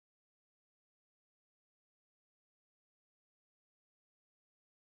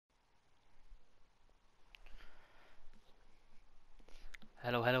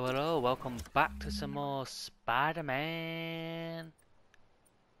Hello, hello, hello. Welcome back to some more Spider-Man.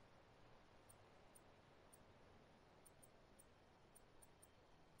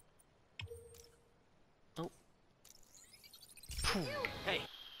 Oh. Hey. I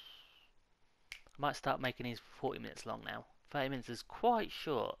might start making these 40 minutes long now. 30 minutes is quite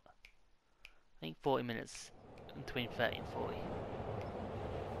short. I think 40 minutes between 30 and 40.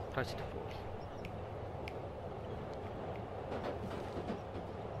 Closer to 40.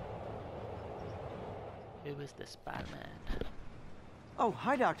 Who is this Spider-Man? Oh,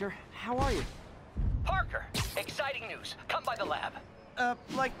 hi, Doctor. How are you? Parker, exciting news. Come by the lab.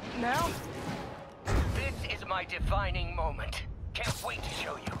 Like now? This is my defining moment. Can't wait to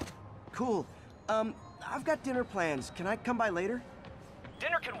show you. Cool. I've got dinner plans. Can I come by later?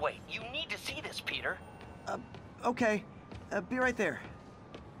 Dinner can wait. You need to see this, Peter. Okay. Be right there.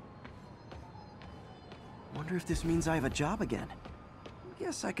 Wonder if this means I have a job again.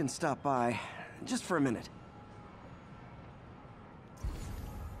 Guess I can stop by. Just for a minute.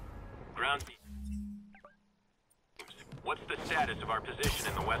 Ground. What's the status of our position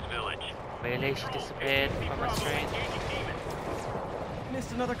in the West Village? Really? She disappeared from my screen?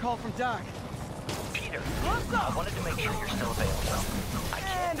 Missed another call from Doc. Peter, I wanted to make sure you're still available. I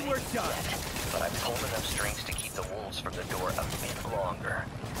can't And we're fix it done. yet, but I've pulled enough strings to keep the wolves from the door a bit longer.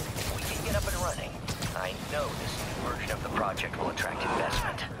 If we can get up and running, I know this new version of the project will attract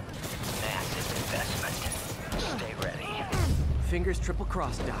investment. Massive investment. Stay ready. Fingers triple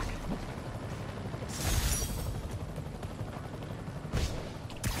crossed, Doc.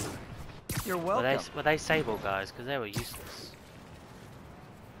 You're welcome. Were they Sable guys? Because they were useless.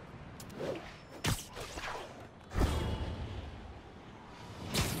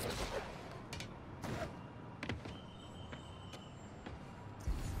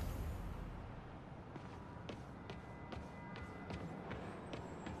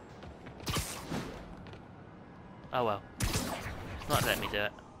 Oh well. It's not letting me do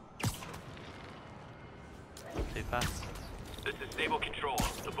it. Too fast. This is Stable Control.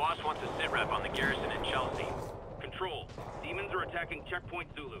 The boss wants a sit rep on the garrison in Chelsea. Control, demons are attacking Checkpoint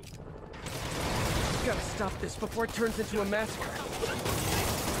Zulu. Gotta stop this before it turns into a massacre.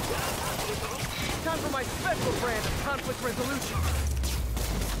 Time for my special brand of conflict resolution.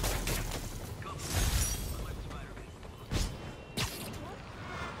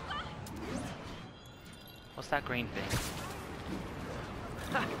 What's that green thing?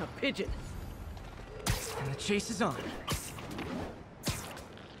 Ha! A pigeon. And the chase is on.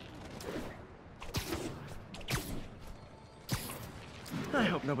 I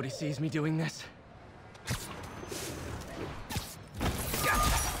hope nobody sees me doing this.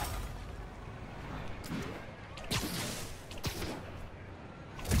 Gotcha.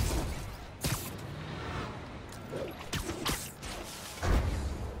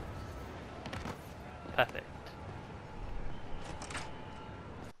 Perfect.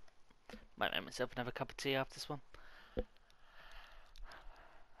 Might make myself another cup of tea after this one.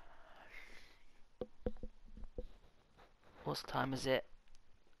 What time is it?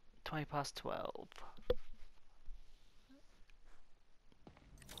 20 past 12.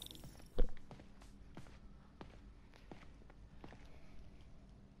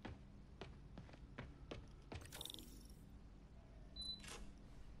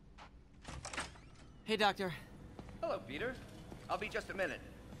 Hey, Doctor. Hello, Peter. I'll be just a minute.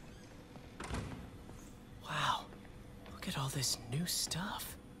 Wow. Look at all this new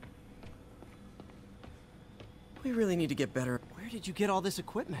stuff. We really need to get better. Where did you get all this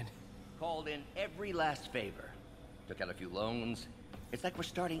equipment? Called in every last favor. Took out a few loans. It's like we're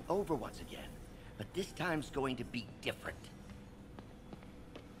starting over once again. But this time's going to be different.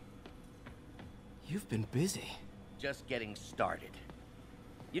 You've been busy. Just getting started.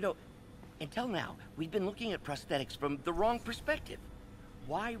 You know, until now, we've been looking at prosthetics from the wrong perspective.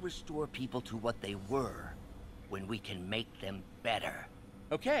 Why restore people to what they were when we can make them better?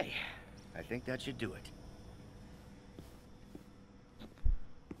 Okay, I think that should do it.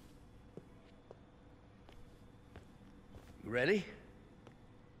 You ready?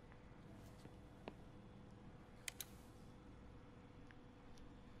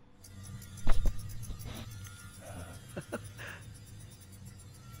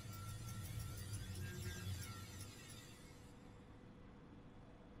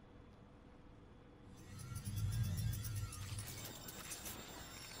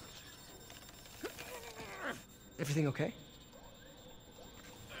 Everything okay?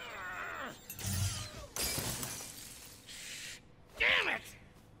 Damn it!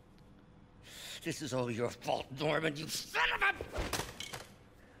 This is all your fault, Norman, you son of a...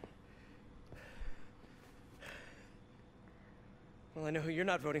 Well, I know who you're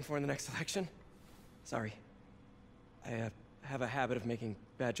not voting for in the next election. Sorry. I have a habit of making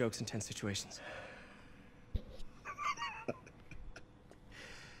bad jokes in tense situations.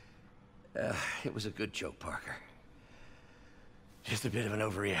 It was a good joke, Parker. Just a bit of an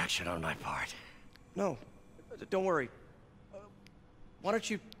overreaction on my part. No, don't worry. Why don't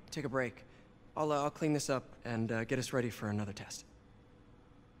you take a break? I'll clean this up and get us ready for another test.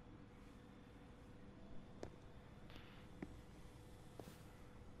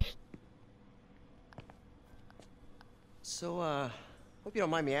 So, hope you don't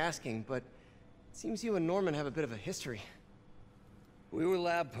mind me asking, but it seems you and Norman have a bit of a history. We were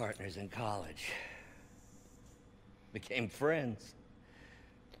lab partners in college. Became friends.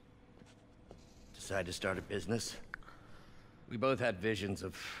 Decided to start a business. We both had visions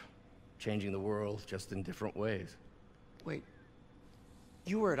of changing the world, just in different ways. Wait,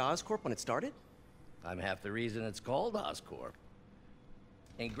 you were at Oscorp when it started? I'm half the reason it's called Oscorp.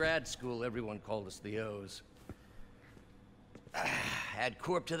 In grad school, everyone called us the O's. Add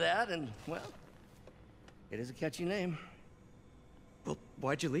Corp to that, and, well, it is a catchy name. Well,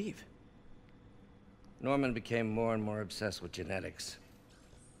 why'd you leave? Norman became more and more obsessed with genetics.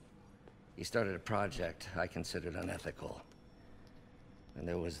 He started a project I considered unethical. And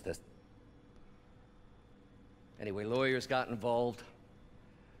there was this... Anyway, lawyers got involved.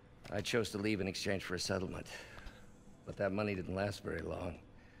 I chose to leave in exchange for a settlement. But that money didn't last very long.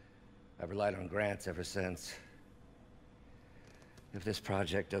 I've relied on grants ever since. If this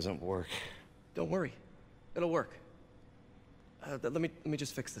project doesn't work... Don't worry. It'll work. Let me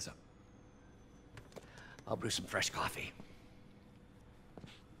just fix this up. I'll brew some fresh coffee.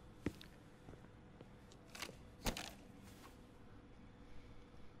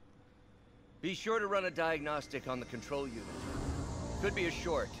 Be sure to run a diagnostic on the control unit. Could be a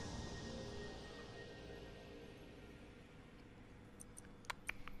short.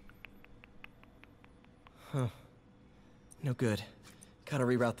 Huh. No good. Gotta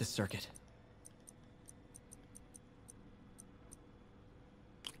reroute this circuit.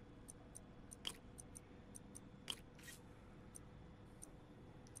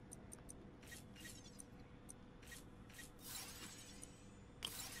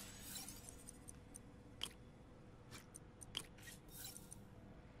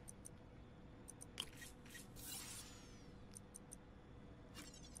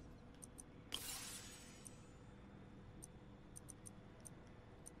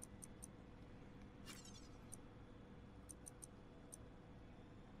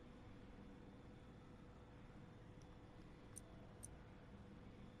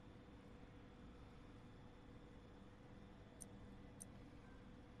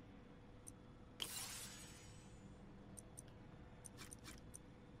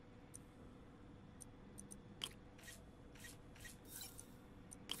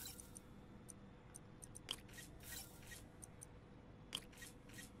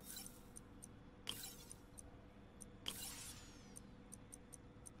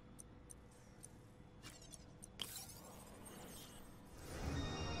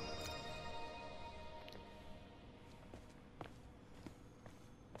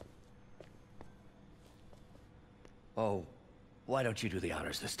 Oh, why don't you do the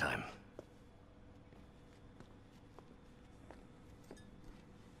honors this time?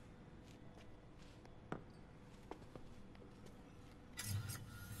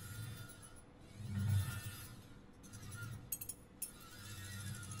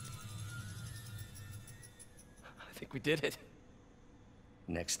 I think we did it.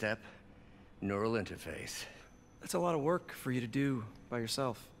 Next step, neural interface. That's a lot of work for you to do by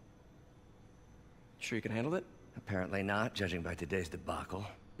yourself. Sure you can handle it? Apparently not, judging by today's debacle.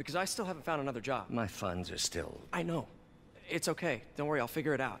 Because I still haven't found another job. My funds are still... I know. It's okay. Don't worry, I'll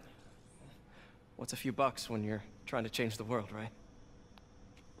figure it out. What's a few bucks when you're trying to change the world, right?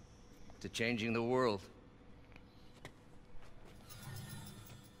 to changing the world.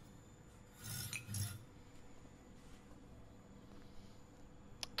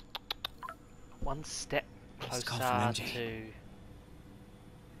 One step It's call from closer MJ. to...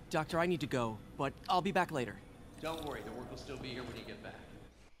 Doctor, I need to go, but I'll be back later. Don't worry, the work will still be here when you get back.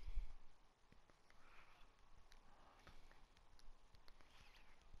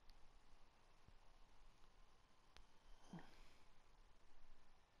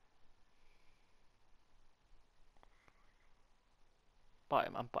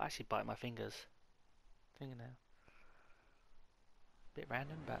 I'm actually biting my fingers. Fingernail. Bit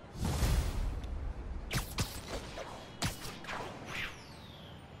random, but...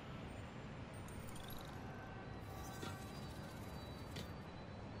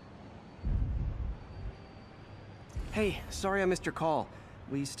 Hey, sorry I missed your call.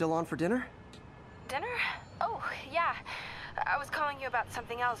 We still on for dinner? Dinner? Oh, yeah. I was calling you about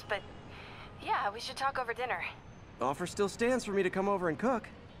something else, but yeah, we should talk over dinner. Offer still stands for me to come over and cook.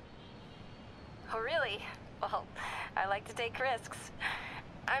 Oh, really? Well, I like to take risks.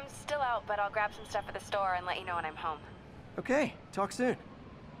 I'm still out, but I'll grab some stuff at the store and let you know when I'm home. Okay, talk soon.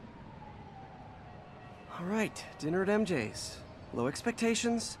 All right, dinner at MJ's. Low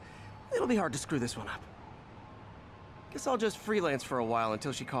expectations. It'll be hard to screw this one up. Guess I'll just freelance for a while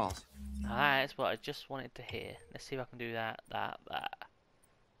until she calls. That's what I just wanted to hear. Let's see if I can do that. I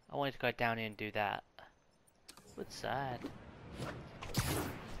wanted to go down here and do that. What's sad?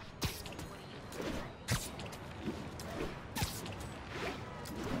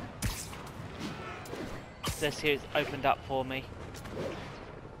 This here's opened up for me.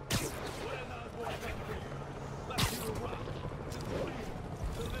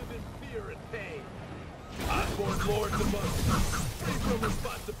 Osborn lords among us, free from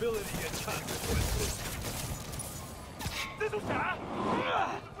responsibility and consequences.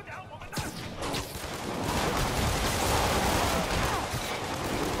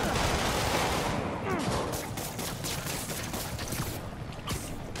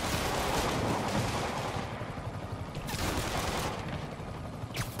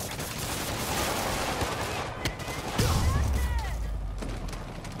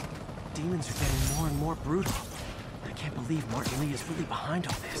 Demons are getting more and more brutal. I can't believe Martin Lee is really behind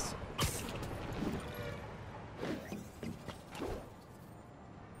all this.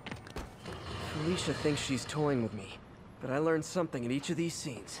 Felicia thinks she's toying with me, but I learned something in each of these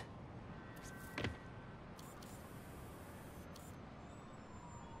scenes.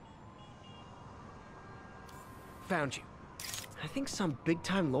 Found you. I think some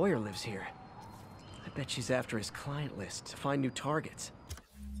big-time lawyer lives here. I bet she's after his client list to find new targets.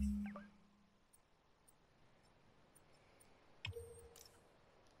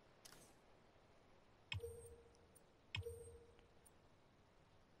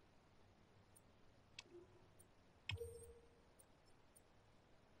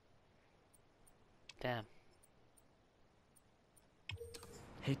 Damn.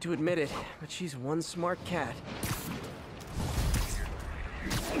 Hate to admit it, but she's one smart cat.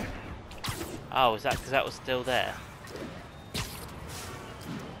 Oh, is that because that was still there?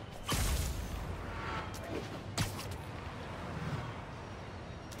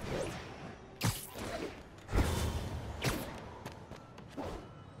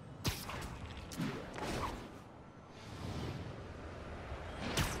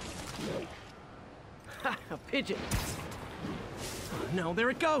 Ha! A pigeon! Oh, no, there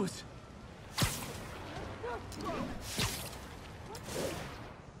it goes!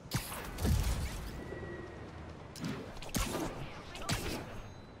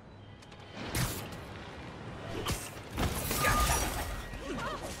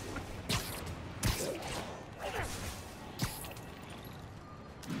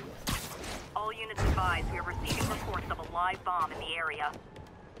 All units advised, we are receiving reports of a live bomb in the area.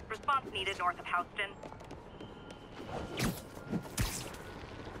 Response needed north of Houston.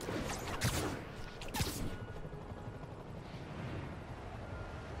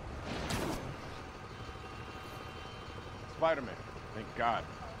 Spider-Man, thank God.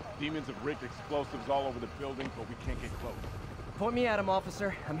 Demons have rigged explosives all over the building, but we can't get close. Point me at him,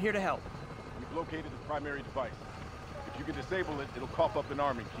 officer. I'm here to help. We've located the primary device. If you can disable it, it'll cough up an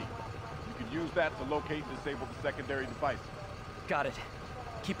arming key. You can use that to locate and disable the secondary device. Got it.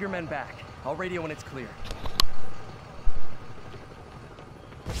 Keep your men back. I'll radio when it's clear.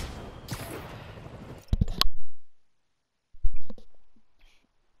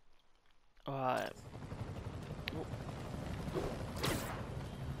 Alright.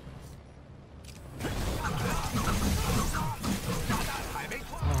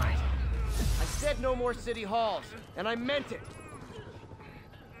 Alright. I said no more city halls, and I meant it.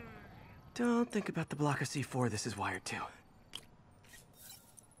 Don't think about the block of C4 this is wired to.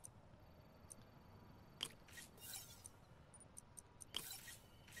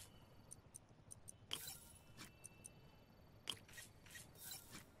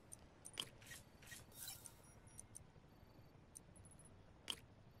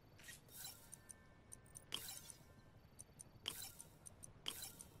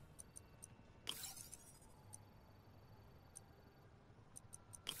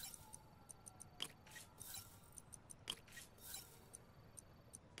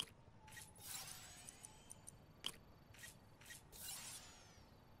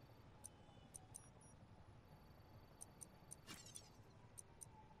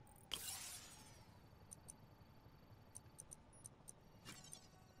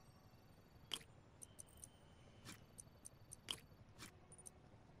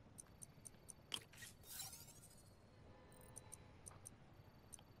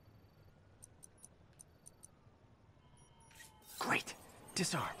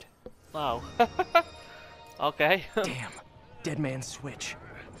 disarmed. Oh. Okay. Damn. Dead man's switch.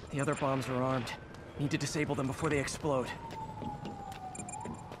 The other bombs are armed. Need to disable them before they explode.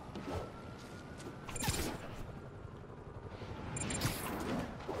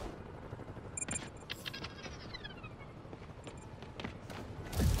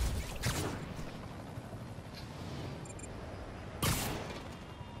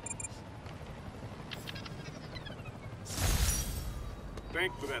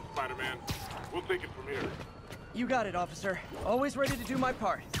 Thanks for that, Spider-Man. We'll take it from here. You got it, officer. Always ready to do my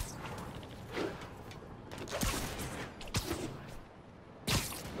part.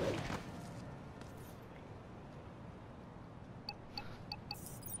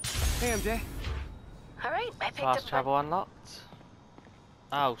 Hey, MJ. All right, I picked Fast up. travel unlocked.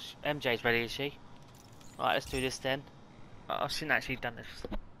 Oh, MJ's ready, is she? Right, let's do this then. Oh, I've seen actually done this.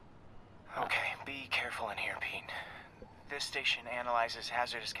 Okay, be careful in here, Pete. This station analyzes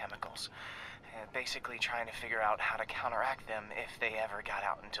hazardous chemicals, basically trying to figure out how to counteract them if they ever got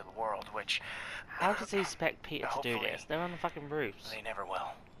out into the world, which... How does he expect Peter to do hopefully this? They're on the fucking roofs. They never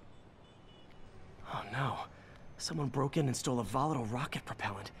will. Oh no. Someone broke in and stole a volatile rocket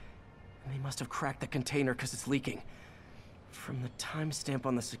propellant. And they must have cracked the container because it's leaking. From the timestamp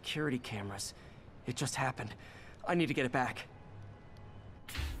on the security cameras, it just happened. I need to get it back.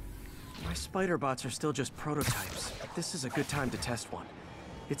 My spider bots are still just prototypes. This is a good time to test one.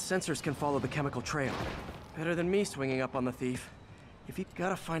 Its sensors can follow the chemical trail. Better than me swinging up on the thief. If you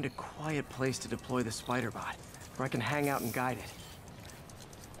gotta find a quiet place to deploy the spider bot, where I can hang out and guide it.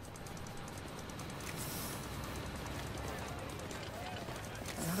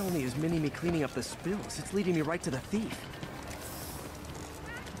 Not only is Mini-Me cleaning up the spills, it's leading me right to the thief.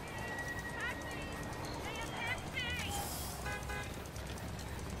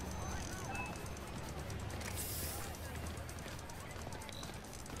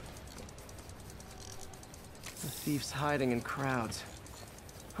 The thief's hiding in crowds.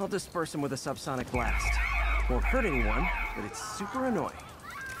 I'll disperse him with a subsonic blast. Won't hurt anyone, but it's super annoying.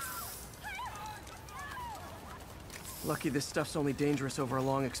 Lucky this stuff's only dangerous over a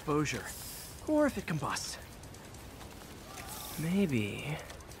long exposure. Or if it combusts. Maybe...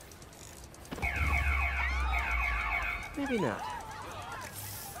 maybe not.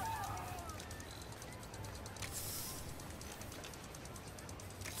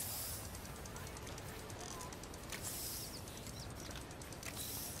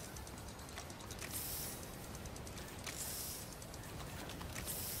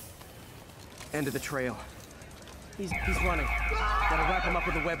 End of the trail. He's running. Gotta wrap him up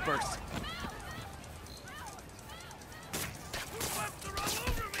with a web burst.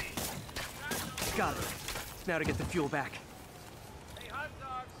 Got it. Now to get the fuel back.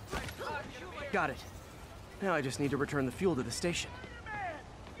 Got it. Now I just need to return the fuel to the station.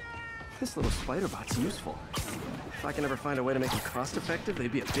 This little spider bot's useful. If I can ever find a way to make them cost-effective,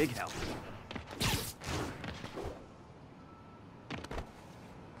 they'd be a big help.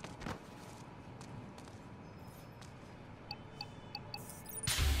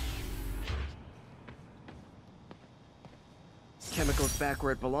 Chemicals back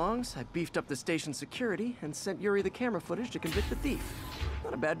where it belongs. I beefed up the station security and sent Yuri the camera footage to convict the thief.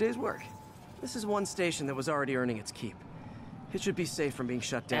 Not a bad day's work. This is one station that was already earning its keep. It should be safe from being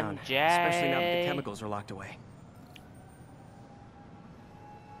shut down, MJ. especially now that the chemicals are locked away.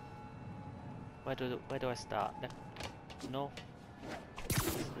 Where do I start? No.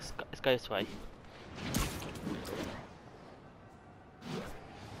 Let's go this way.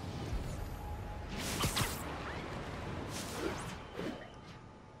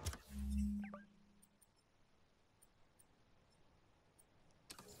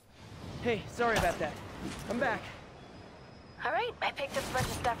 Hey, sorry about that. I'm back. All right, I picked up a bunch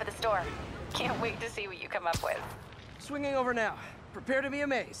of stuff at the store. Can't wait to see what you come up with. Swinging over now. Prepare to be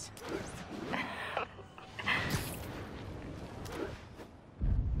amazed.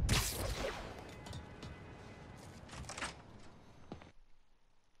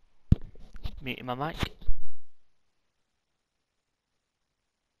 Muting my mic.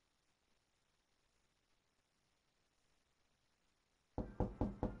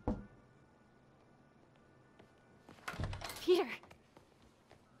 Peter!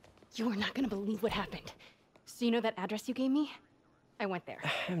 You are not gonna believe what happened. So you know that address you gave me? I went there.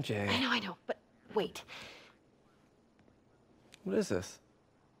 MJ. I know, but wait. What is this?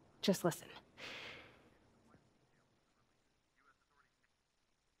 Just listen.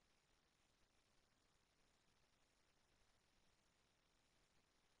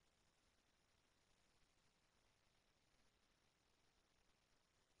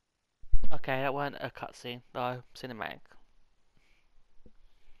 Okay, that weren't a cutscene, though. Cinematic.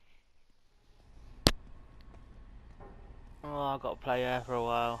 Oh, I've got to play her for a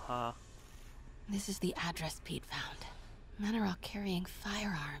while, huh? This is the address Pete found. Men are all carrying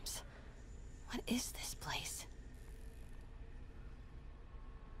firearms. What is this place?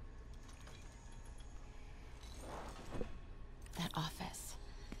 That office.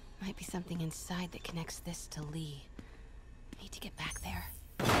 Might be something inside that connects this to Lee. Need to get back there.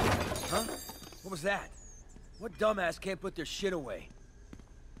 Huh? What was that? What dumbass can't put their shit away?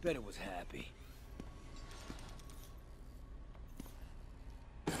 Bet it was Happy.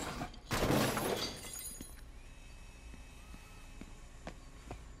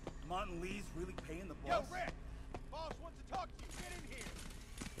 Martin Lee's really paying the boss? Yo, Rick! Boss wants to talk to you. Get in here.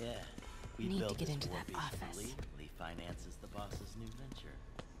 Yeah. We Need to built get this into war that beast for office. Lee. Lee finances the boss's new venture.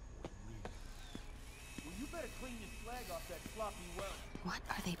 Well, you better clean your flag off that sloppy well. What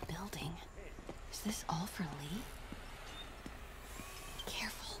are they building? Is this all for Lee? Be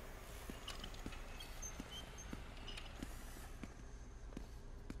careful.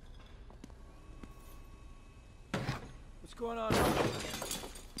 What's going on?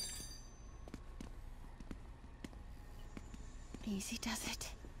 Easy does it.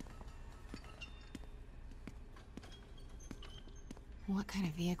 What kind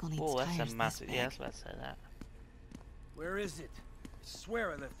of vehicle needs Oh, tires that's a massive. this Yeah, I big? was about to say that. Where is it? I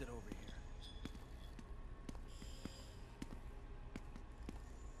swear I left it over here.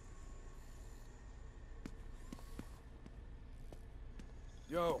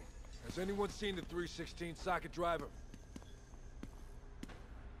 Yo, has anyone seen the 316 socket driver?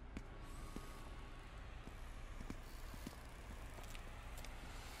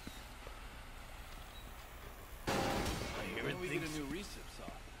 I hear When we get a new recip saw.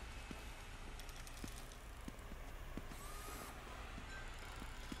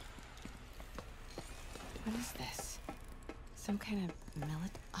 What is this? Some kind of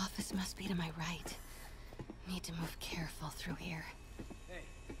office must be to my right. Need to move careful through here. Hey,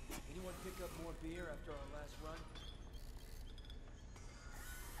 anyone pick up more beer after our last run?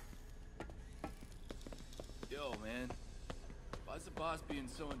 Yo, man. Why's the boss being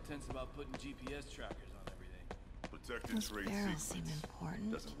so intense about putting GPS trackers on everything? Protected Those trade barrels secrets. seem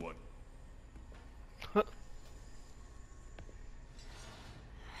important. Doesn't what?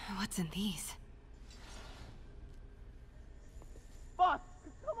 What's in these? Boss,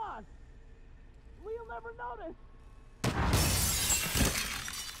 come on! We'll never notice!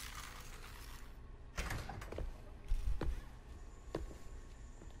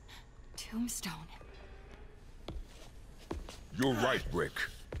 Tombstone. You're right, Rick.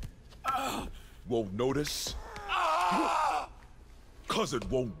 Won't notice? 'Cause it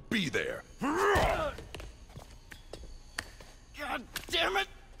won't be there. God damn it!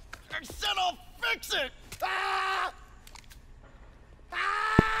 I said I'll fix it!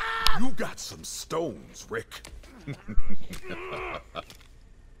 You got some stones, Rick.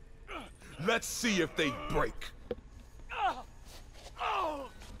 Let's see if they break.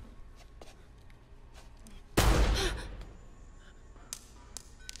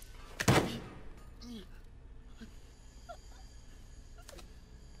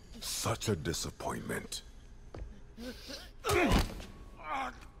 Such a disappointment.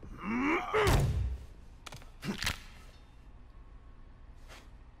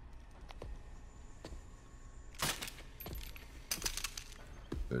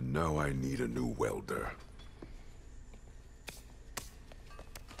 And now I need a new welder.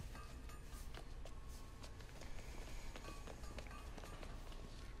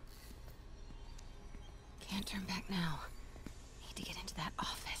 Can't turn back now. Need to get into that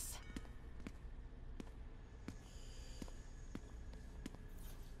office.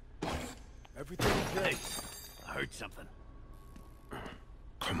 Everything okay? Hey, I heard something.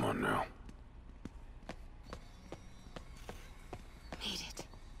 Come on now. Made it.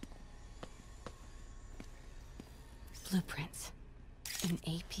 Blueprints. An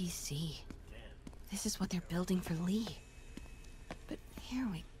APC. This is what they're building for Lee. But here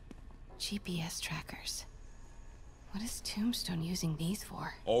we... GPS trackers. What is Tombstone using these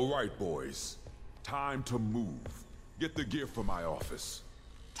for? All right, boys. Time to move. Get the gear from my office.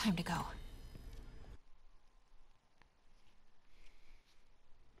 Time to go.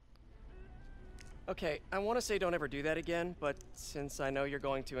 Okay, I want to say don't ever do that again, but since I know you're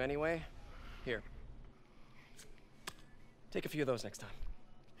going to anyway, here. Take a few of those next time.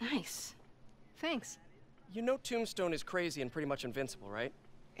 Nice. Thanks. You know Tombstone is crazy and pretty much invincible, right?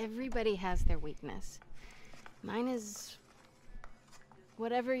 Everybody has their weakness. Mine is...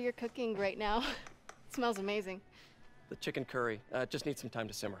 whatever you're cooking right now. It smells amazing. The chicken curry. Just needs some time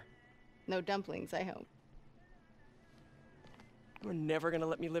to simmer. No dumplings, I hope. You're never gonna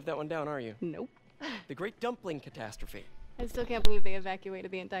let me live that one down, are you? Nope. The Great Dumpling Catastrophe. I still can't believe they evacuated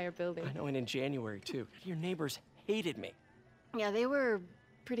the entire building. I know, and in January, too. Your neighbors hated me. Yeah, they were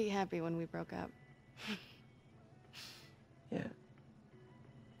pretty happy when we broke up. Yeah.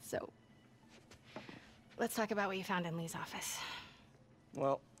 So, let's talk about what you found in Lee's office.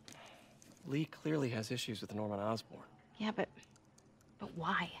 Well, Lee clearly has issues with Norman Osborn. Yeah, but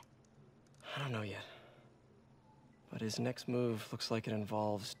why? I don't know yet. But his next move looks like it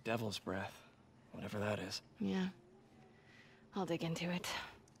involves Devil's Breath. Whatever that is. Yeah. I'll dig into it.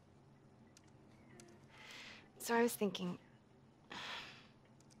 So I was thinking,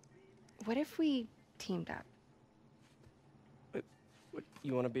 what if we teamed up? What,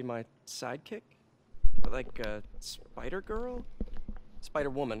 you want to be my sidekick? Like a Spider Girl? Spider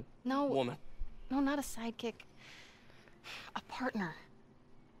Woman? No. Woman. No, not a sidekick. A partner.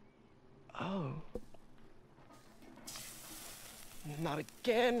 Oh. Not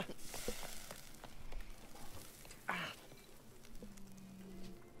again.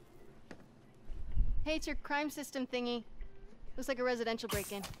 Hey, it's your crime system thingy. Looks like a residential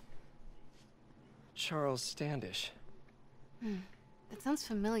break-in. Charles Standish. That sounds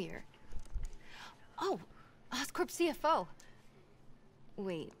familiar. Oh, Oscorp CFO.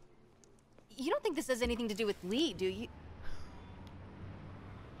 Wait. You don't think this has anything to do with Lee, do you?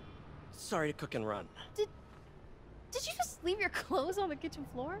 Sorry to cook and run. Did you just leave your clothes on the kitchen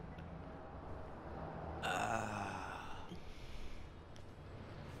floor?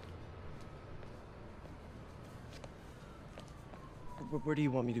 Where do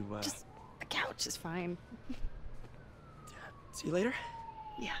you want me to, Just a couch is fine. See you later?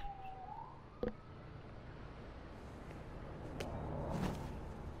 Yeah.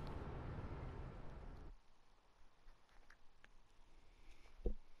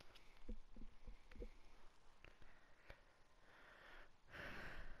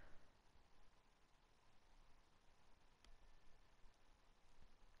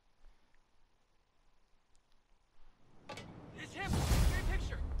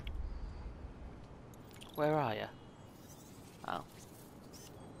 Where are you? Oh.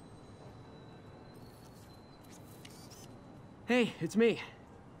 Hey, it's me.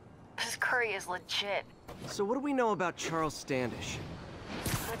 This curry is legit. So what do we know about Charles Standish?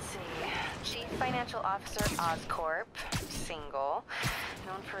 Let's see. Chief Financial Officer, Oscorp. Single.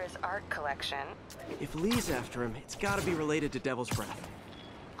 Known for his art collection. If Lee's after him, it's gotta be related to Devil's Breath.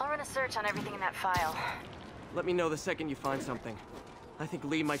 I'll run a search on everything in that file. Let me know the second you find something. I think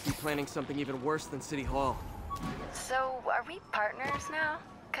Lee might be planning something even worse than City Hall. So, are we partners now?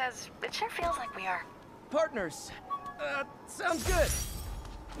 'Cause it sure feels like we are. Partners. Sounds good.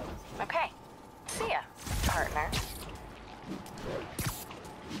 Okay. See ya, partner.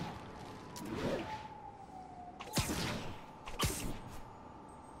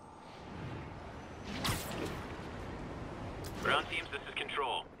 Ground teams, this is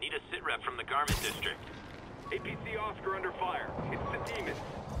Control. Need a sit rep from the Garment District. APC Oscar under fire. It's the demon.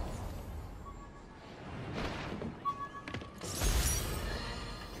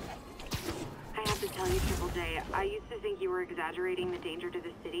 I have to tell you, Triple J, I used to think you were exaggerating the danger to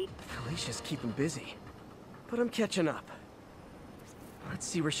the city. Felicia's keeping busy. But I'm catching up. Let's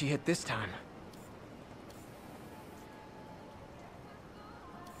see where she hit this time.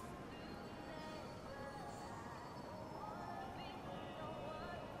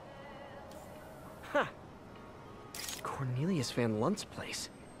 Huh. Cornelius Van Lunt's place.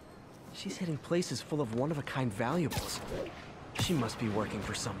 She's hitting places full of one-of-a-kind valuables. She must be working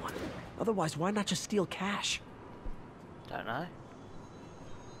for someone. Otherwise, why not just steal cash? Don't know.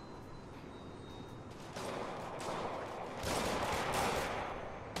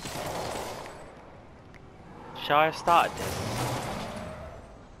 Shall I have started this?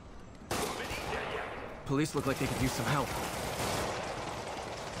 Police look like they could use some help.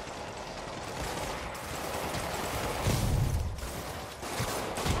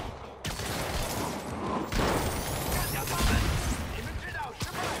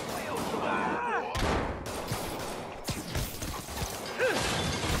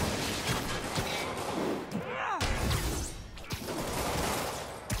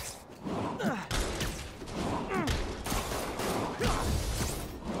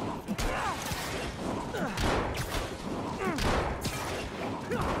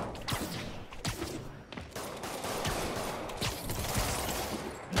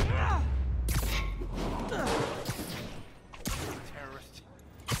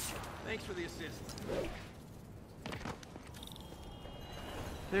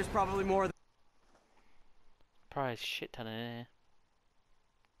 There's probably more. Probably a shit ton in here.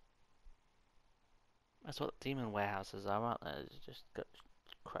 That's what demon warehouses are, aren't they? It's just got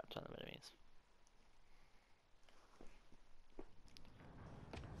crap ton of enemies.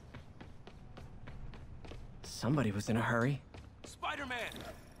 Somebody was in a hurry. Spider-Man!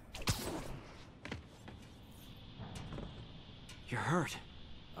 You're hurt.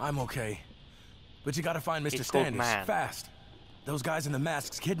 I'm okay. But you gotta find Mr. He's called Standish, Man. fast. Those guys in the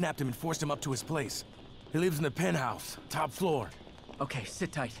masks kidnapped him and forced him up to his place. He lives in the penthouse, top floor. Okay,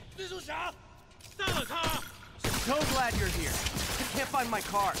 sit tight. So glad you're here. I can't find my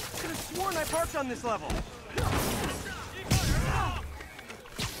car. Could have sworn I parked on this level.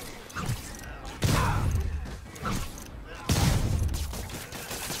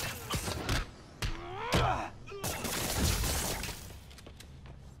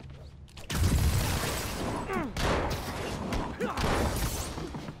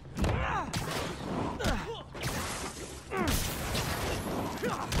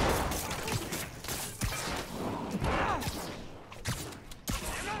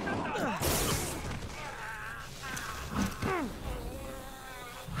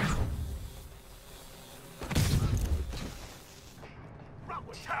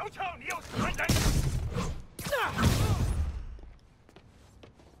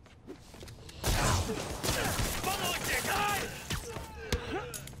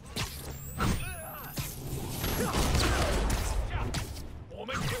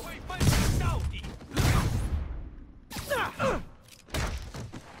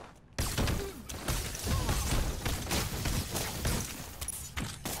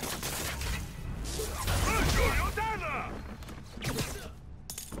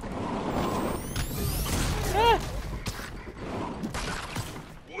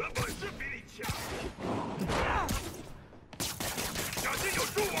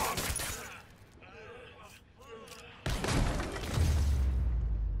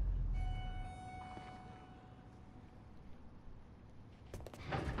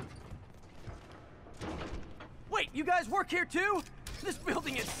 Wait, you guys work here too? This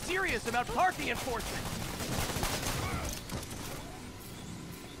building is serious about parking enforcement.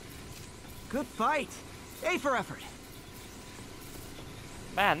 Good fight. A for effort.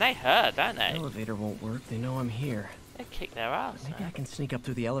 Man, they hurt, don't The they? elevator won't work. They know I'm here. They kick their ass. Maybe I can sneak up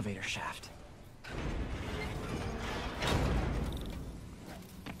through the elevator shaft.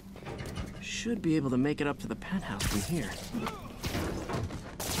 Should be able to make it up to the penthouse from here.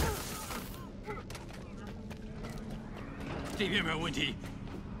 这边没有问题。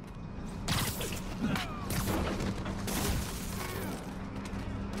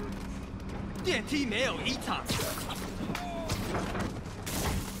电梯没有异常。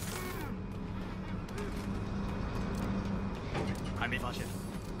还没发现，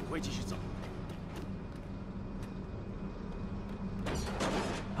我会继续走。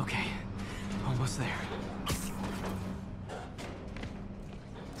 Okay, almost there.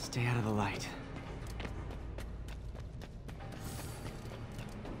 Stay out of the light.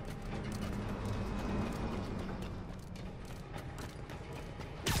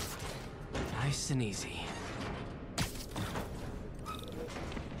 Nice and easy.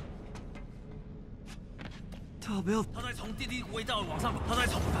 Tall build. 他在从电梯轨道往上，他在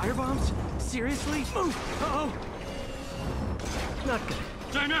从 Fire bombs? Seriously? Move! Uh-oh! Not good.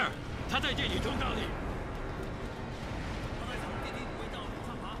 在那儿，他在电梯通道里。他在从电梯轨道往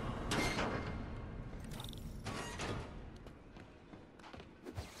上爬。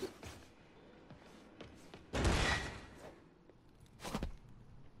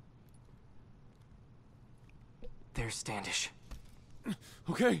 There's Standish.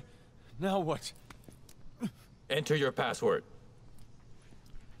 Okay, now what? Enter your password.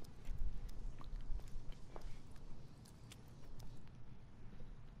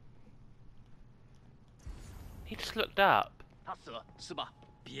 He just looked up. 他死了是吧？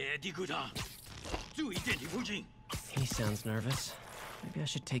别低估他，注意电梯附近。 He sounds nervous. Maybe I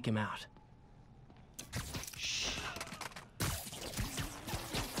should take him out.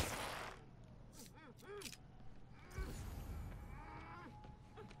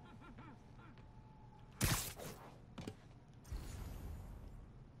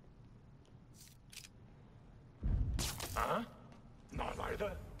 Huh? 哪来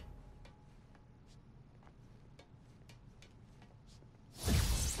的？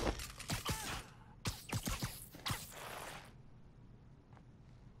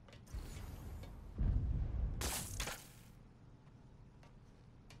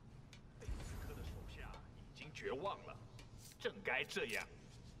 绝望了，正该这样。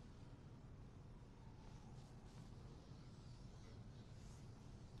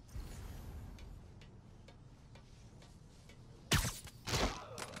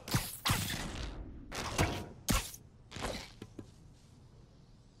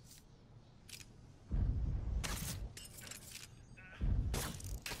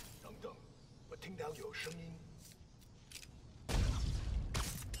等等，我听到有声音。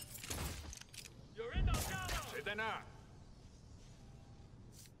在那儿。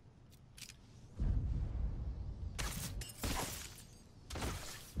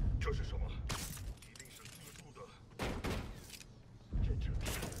这是什么？一定是自助的。这真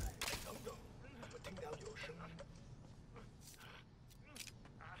是……等等，我听到有声音。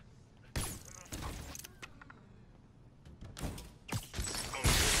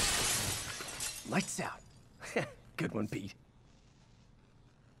 Lights out. Good one, Pete.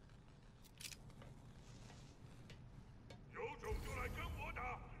 有种就来跟我打！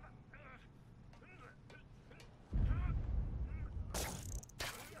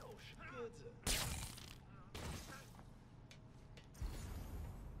又是鸽子。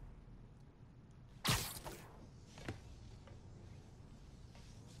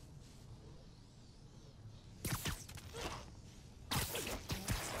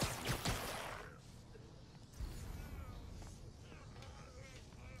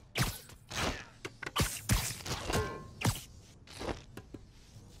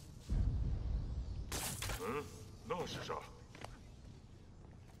那是啥？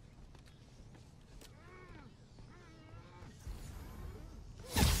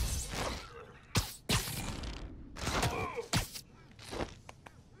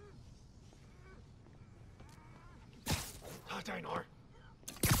他在哪儿？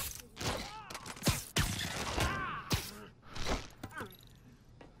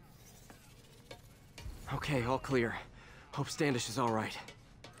 Okay, all clear. Hope Standish is all right.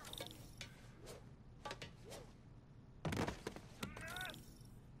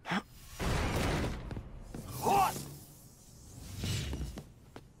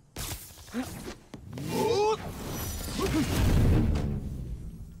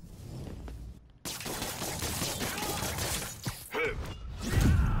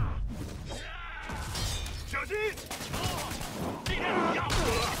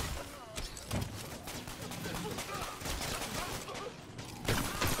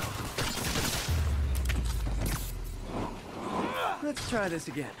 Let's try this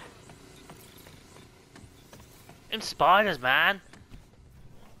again. Them spiders, man.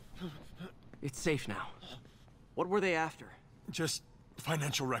 It's safe now. What were they after? Just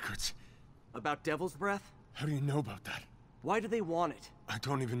financial records. About Devil's Breath? How do you know about that? Why do they want it? I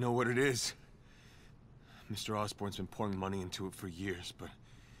don't even know what it is. Mr. Osborn's been pouring money into it for years, but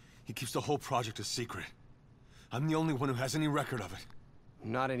he keeps the whole project a secret. I'm the only one who has any record of it.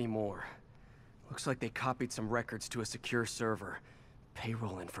 Not anymore. Looks like they copied some records to a secure server.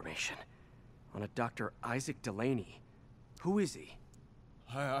 Payroll information. On a Dr. Isaac Delaney. Who is he?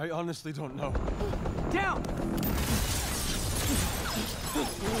 I honestly don't know. Down!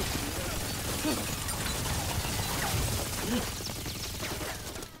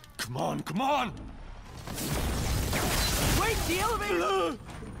 Come on, come on! Wait, the elevator!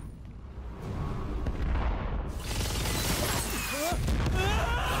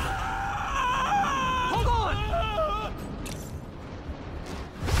 Hold on!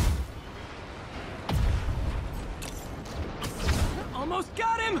 Almost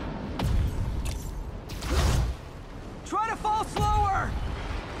got him! Try to fall slower!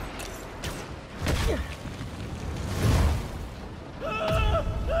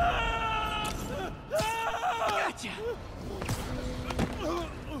 Gotcha!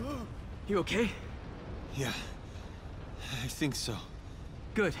 You okay? Yeah, I think so.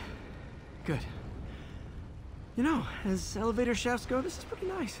 Good. Good. You know, as elevator shafts go, this is pretty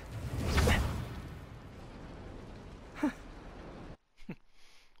nice.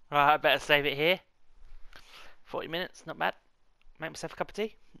 Right, I better save it here. 40 minutes, not bad. Make myself a cup of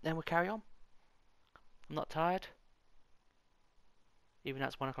tea, then we'll carry on. I'm not tired. Even though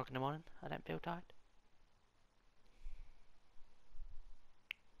it's 1 o'clock in the morning, I don't feel tired.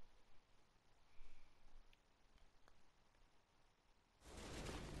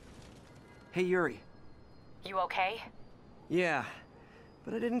 Hey, Yuri. You okay? Yeah,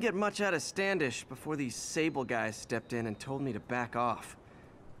 but I didn't get much out of Standish before these Sable guys stepped in and told me to back off.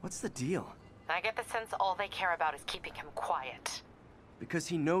 What's the deal? I get the sense all they care about is keeping him quiet. Because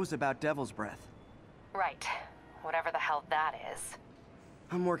he knows about Devil's Breath. Right. Whatever the hell that is.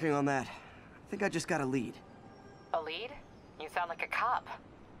 I'm working on that. I think I just got a lead. A lead? You sound like a cop.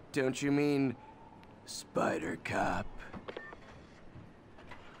 Don't you mean... Spider Cop?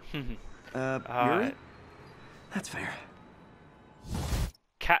 Yuri? Alright. That's fair.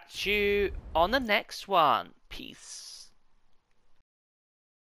 Catch you on the next one. Peace.